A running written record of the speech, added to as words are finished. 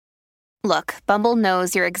Look, Bumble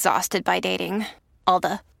knows you're exhausted by dating. All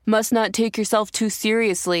the, must not take yourself too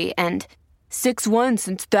seriously, and 6'1"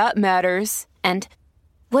 since that matters. And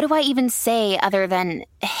what do I even say other than,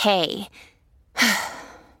 hey?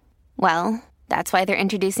 Well, that's why they're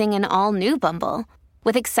introducing an all-new Bumble,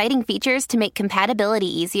 with exciting features to make compatibility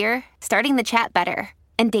easier, starting the chat better,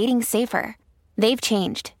 and dating safer. They've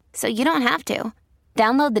changed, so you don't have to.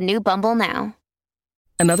 Download the new Bumble now.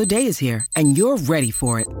 Another day is here, and you're ready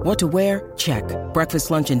for it. What to wear? Check.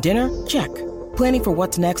 Breakfast, lunch, and dinner? Check. Planning for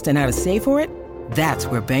what's next and how to save for it? That's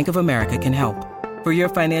where Bank of America can help. For your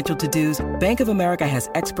financial to-dos, Bank of America has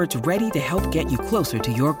experts ready to help get you closer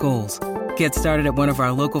to your goals. Get started at one of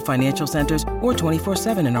our local financial centers or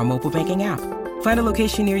 24/7 in our mobile banking app. Find a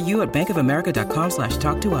location near you at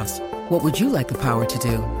bankofamerica.com/talktous. What would you like the power to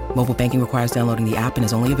do? Mobile banking requires downloading the app and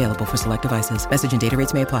is only available for select devices. Message and data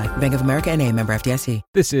rates may apply. Bank of America N.A., member FDIC.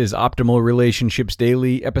 This is Optimal Relationships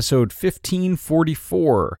Daily, episode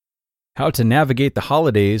 1544, How to Navigate the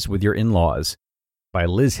Holidays with Your In-Laws, by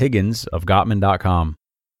Liz Higgins of Gottman.com.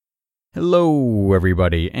 Hello,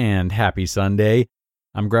 everybody, and happy Sunday.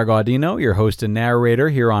 I'm Greg Audino, your host and narrator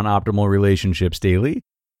here on Optimal Relationships Daily.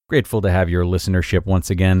 Grateful to have your listenership once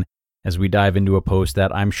again as we dive into a post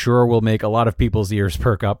that I'm sure will make a lot of people's ears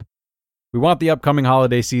perk up. We want the upcoming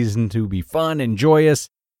holiday season to be fun and joyous,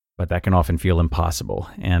 but that can often feel impossible,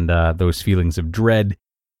 and those feelings of dread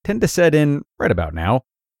tend to set in right about now,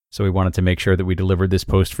 so we wanted to make sure that we delivered this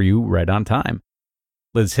post for you right on time.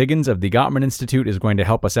 Liz Higgins of the Gottman Institute is going to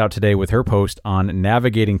help us out today with her post on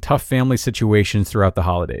navigating tough family situations throughout the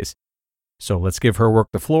holidays. So let's give her work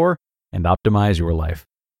the floor and optimize your life.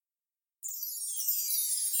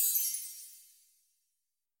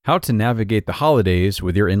 How to Navigate the Holidays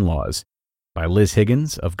with Your In-Laws, by Liz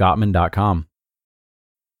Higgins of Gottman.com.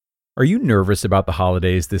 Are you nervous about the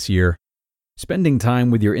holidays this year? Spending time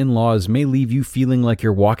with your in-laws may leave you feeling like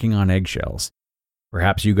you're walking on eggshells.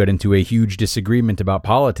 Perhaps you got into a huge disagreement about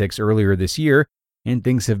politics earlier this year, and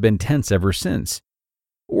things have been tense ever since.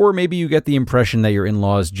 Or maybe you get the impression that your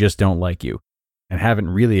in-laws just don't like you, and haven't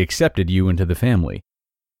really accepted you into the family.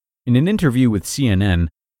 In an interview with CNN,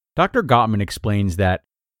 Dr. Gottman explains that,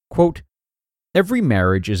 quote, every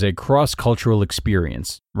marriage is a cross-cultural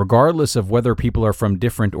experience, regardless of whether people are from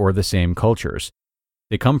different or the same cultures.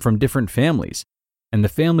 They come from different families, and the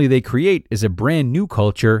family they create is a brand new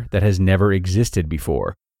culture that has never existed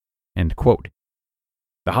before. End quote.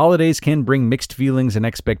 The holidays can bring mixed feelings and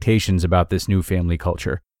expectations about this new family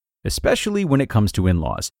culture, especially when it comes to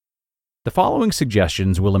in-laws. The following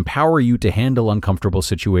suggestions will empower you to handle uncomfortable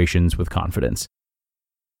situations with confidence.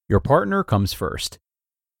 Your partner comes first.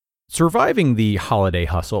 Surviving the holiday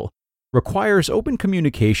hustle requires open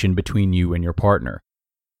communication between you and your partner.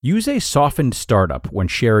 Use a softened startup when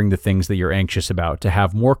sharing the things that you're anxious about to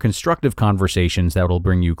have more constructive conversations that will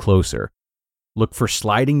bring you closer. Look for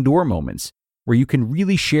sliding door moments where you can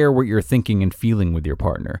really share what you're thinking and feeling with your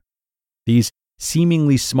partner. These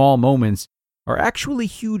seemingly small moments are actually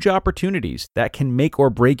huge opportunities that can make or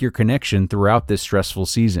break your connection throughout this stressful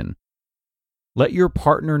season. Let your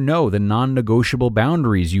partner know the non-negotiable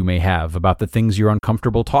boundaries you may have about the things you're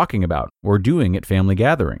uncomfortable talking about or doing at family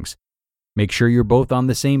gatherings. Make sure you're both on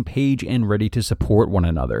the same page and ready to support one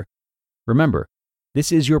another. Remember,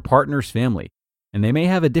 this is your partner's family, and they may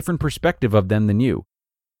have a different perspective of them than you.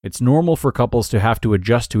 It's normal for couples to have to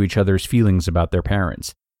adjust to each other's feelings about their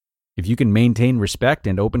parents. If you can maintain respect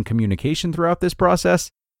and open communication throughout this process,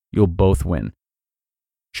 you'll both win.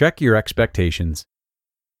 Check your expectations.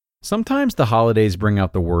 Sometimes the holidays bring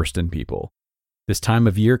out the worst in people. This time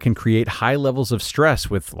of year can create high levels of stress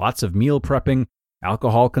with lots of meal prepping,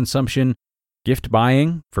 alcohol consumption, gift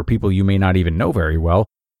buying for people you may not even know very well,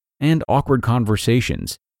 and awkward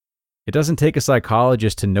conversations. It doesn't take a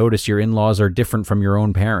psychologist to notice your in-laws are different from your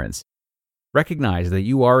own parents. Recognize that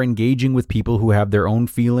you are engaging with people who have their own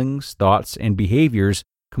feelings, thoughts, and behaviors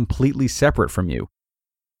completely separate from you.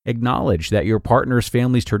 Acknowledge that your partner's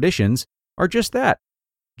family's traditions are just that,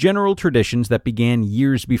 general traditions that began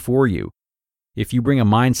years before you. If you bring a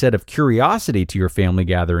mindset of curiosity to your family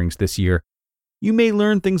gatherings this year, you may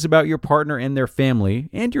learn things about your partner and their family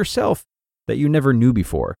and yourself that you never knew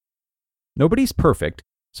before. Nobody's perfect,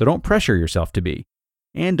 so don't pressure yourself to be,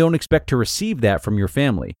 and don't expect to receive that from your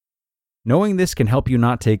family. Knowing this can help you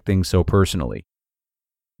not take things so personally.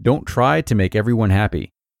 Don't try to make everyone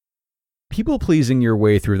happy. People-pleasing your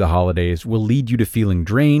way through the holidays will lead you to feeling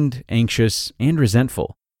drained, anxious, and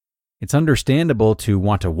resentful. It's understandable to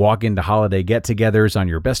want to walk into holiday get-togethers on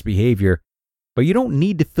your best behavior, but you don't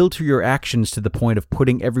need to filter your actions to the point of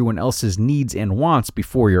putting everyone else's needs and wants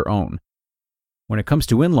before your own. When it comes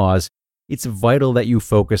to in-laws, it's vital that you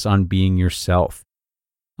focus on being yourself.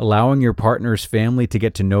 Allowing your partner's family to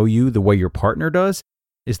get to know you the way your partner does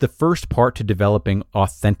is the first part to developing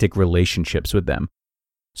authentic relationships with them.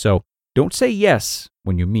 So don't say yes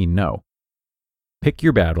when you mean no. Pick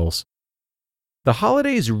your battles. The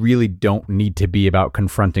holidays really don't need to be about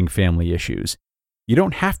confronting family issues. You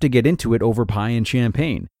don't have to get into it over pie and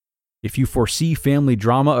champagne. If you foresee family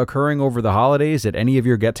drama occurring over the holidays at any of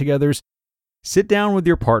your get-togethers, sit down with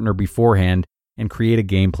your partner beforehand and create a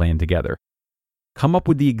game plan together. Come up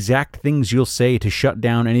with the exact things you'll say to shut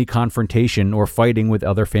down any confrontation or fighting with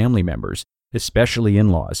other family members, especially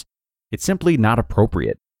in-laws. It's simply not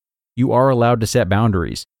appropriate. You are allowed to set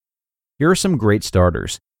boundaries. Here are some great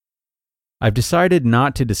starters. I've decided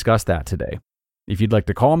not to discuss that today. If you'd like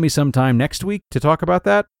to call me sometime next week to talk about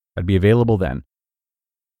that, I'd be available then.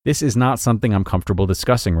 This is not something I'm comfortable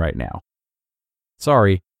discussing right now.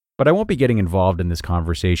 Sorry, but I won't be getting involved in this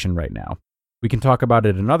conversation right now. We can talk about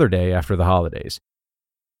it another day after the holidays.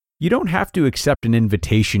 You don't have to accept an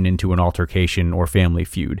invitation into an altercation or family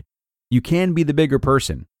feud. You can be the bigger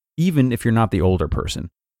person, even if you're not the older person.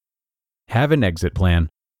 Have an exit plan.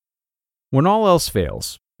 When all else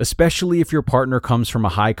fails, especially if your partner comes from a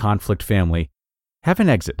high-conflict family, have an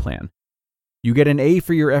exit plan. You get an A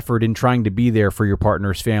for your effort in trying to be there for your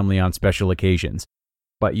partner's family on special occasions,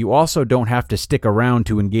 but you also don't have to stick around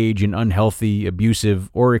to engage in unhealthy,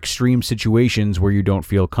 abusive, or extreme situations where you don't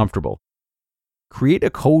feel comfortable. Create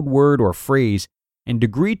a code word or phrase and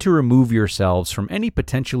agree to remove yourselves from any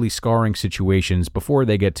potentially scarring situations before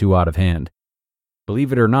they get too out of hand.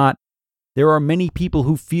 Believe it or not, there are many people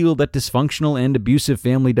who feel that dysfunctional and abusive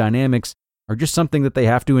family dynamics are just something that they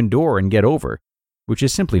have to endure and get over, which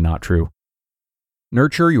is simply not true.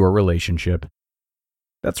 Nurture your relationship.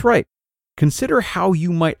 That's right. Consider how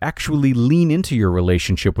you might actually lean into your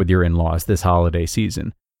relationship with your in-laws this holiday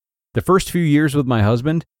season. The first few years with my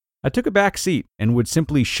husband, I took a back seat and would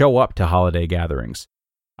simply show up to holiday gatherings.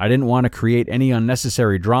 I didn't want to create any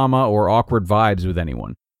unnecessary drama or awkward vibes with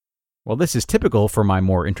anyone. While this is typical for my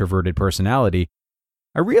more introverted personality,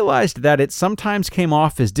 I realized that it sometimes came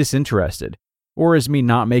off as disinterested, or as me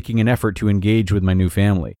not making an effort to engage with my new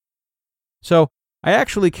family. So, I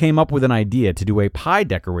actually came up with an idea to do a pie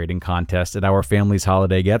decorating contest at our family's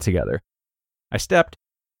holiday get-together. I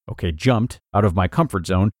jumped out of my comfort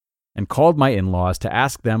zone and called my in-laws to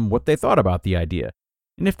ask them what they thought about the idea,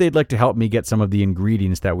 and if they'd like to help me get some of the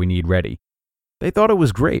ingredients that we need ready. They thought it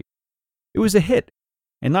was great. It was a hit,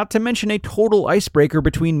 and not to mention a total icebreaker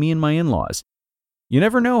between me and my in-laws. You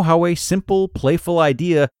never know how a simple, playful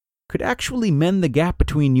idea could actually mend the gap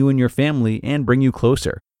between you and your family and bring you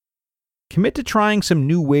closer. Commit to trying some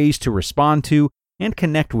new ways to respond to and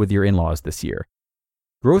connect with your in-laws this year.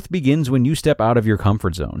 Growth begins when you step out of your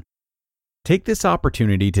comfort zone. Take this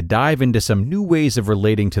opportunity to dive into some new ways of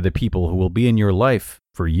relating to the people who will be in your life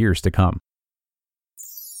for years to come.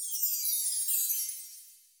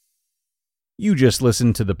 You just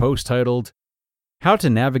listened to the post titled, How to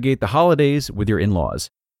Navigate the Holidays with Your In-Laws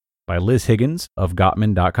by Liz Higgins of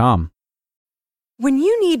Gottman.com. When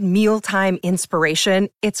you need mealtime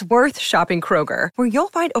inspiration, it's worth shopping Kroger, where you'll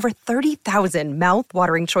find over 30,000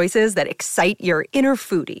 mouth-watering choices that excite your inner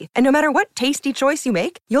foodie. And no matter what tasty choice you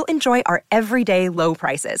make, you'll enjoy our everyday low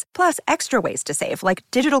prices, plus extra ways to save, like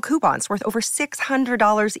digital coupons worth over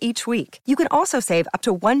 $600 each week. You can also save up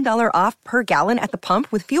to $1 off per gallon at the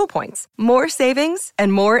pump with fuel points. More savings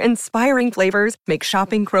and more inspiring flavors make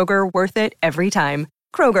shopping Kroger worth it every time.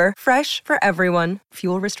 Kroger, fresh for everyone.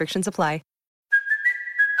 Fuel restrictions apply.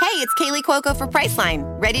 Hey, it's Kaylee Cuoco for Priceline.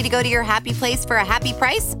 Ready to go to your happy place for a happy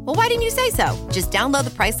price? Well, why didn't you say so? Just download the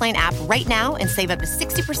Priceline app right now and save up to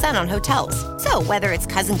 60% on hotels. So whether it's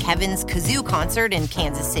Cousin Kevin's Kazoo Concert in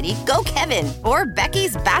Kansas City, go Kevin, or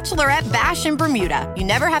Becky's Bachelorette Bash in Bermuda, you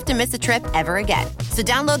never have to miss a trip ever again. So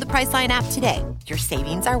download the Priceline app today. Your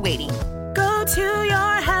savings are waiting. Go to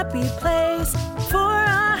your happy place for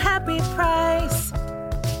a happy price.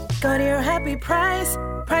 Go to your happy price,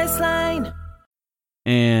 Priceline.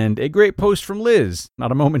 And a great post from Liz,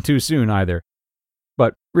 not a moment too soon either.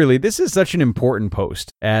 But really, this is such an important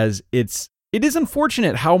post, as it is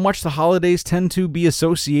unfortunate how much the holidays tend to be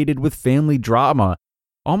associated with family drama,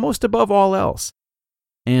 almost above all else.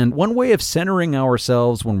 And one way of centering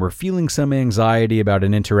ourselves when we're feeling some anxiety about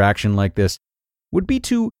an interaction like this would be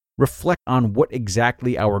to reflect on what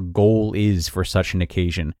exactly our goal is for such an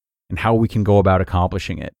occasion and how we can go about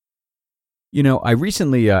accomplishing it. You know, I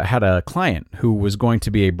recently had a client who was going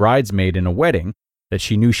to be a bridesmaid in a wedding that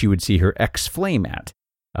she knew she would see her ex-flame at,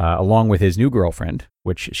 along with his new girlfriend,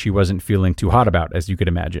 which she wasn't feeling too hot about, as you could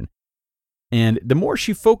imagine. And the more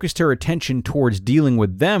she focused her attention towards dealing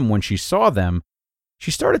with them when she saw them,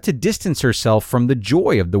 she started to distance herself from the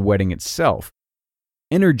joy of the wedding itself.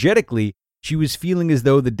 Energetically, she was feeling as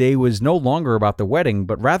though the day was no longer about the wedding,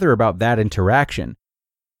 but rather about that interaction.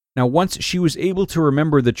 Now, once she was able to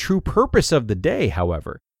remember the true purpose of the day,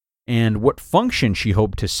 however, and what function she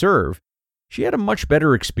hoped to serve, she had a much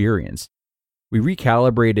better experience. We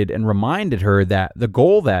recalibrated and reminded her that the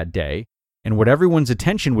goal that day, and what everyone's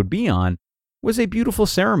attention would be on, was a beautiful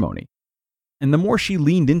ceremony. And the more she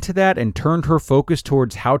leaned into that and turned her focus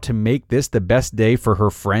towards how to make this the best day for her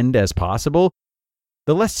friend as possible,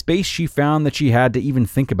 the less space she found that she had to even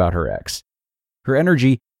think about her ex. Her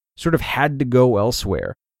energy sort of had to go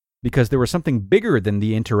elsewhere, because there was something bigger than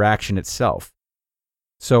the interaction itself.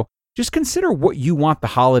 So just consider what you want the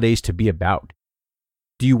holidays to be about.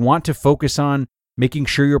 Do you want to focus on making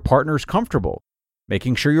sure your partner's comfortable,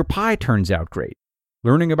 making sure your pie turns out great,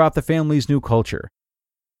 learning about the family's new culture?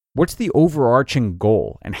 What's the overarching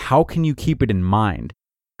goal, and how can you keep it in mind,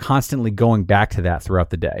 constantly going back to that throughout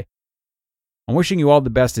the day? I'm wishing you all the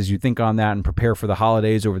best as you think on that and prepare for the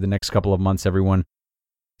holidays over the next couple of months, everyone.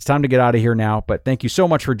 It's time to get out of here now, but thank you so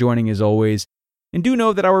much for joining as always. And do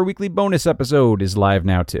know that our weekly bonus episode is live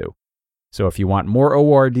now too. So if you want more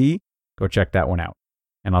ORD, go check that one out.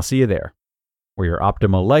 And I'll see you there, where your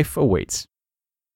optimal life awaits.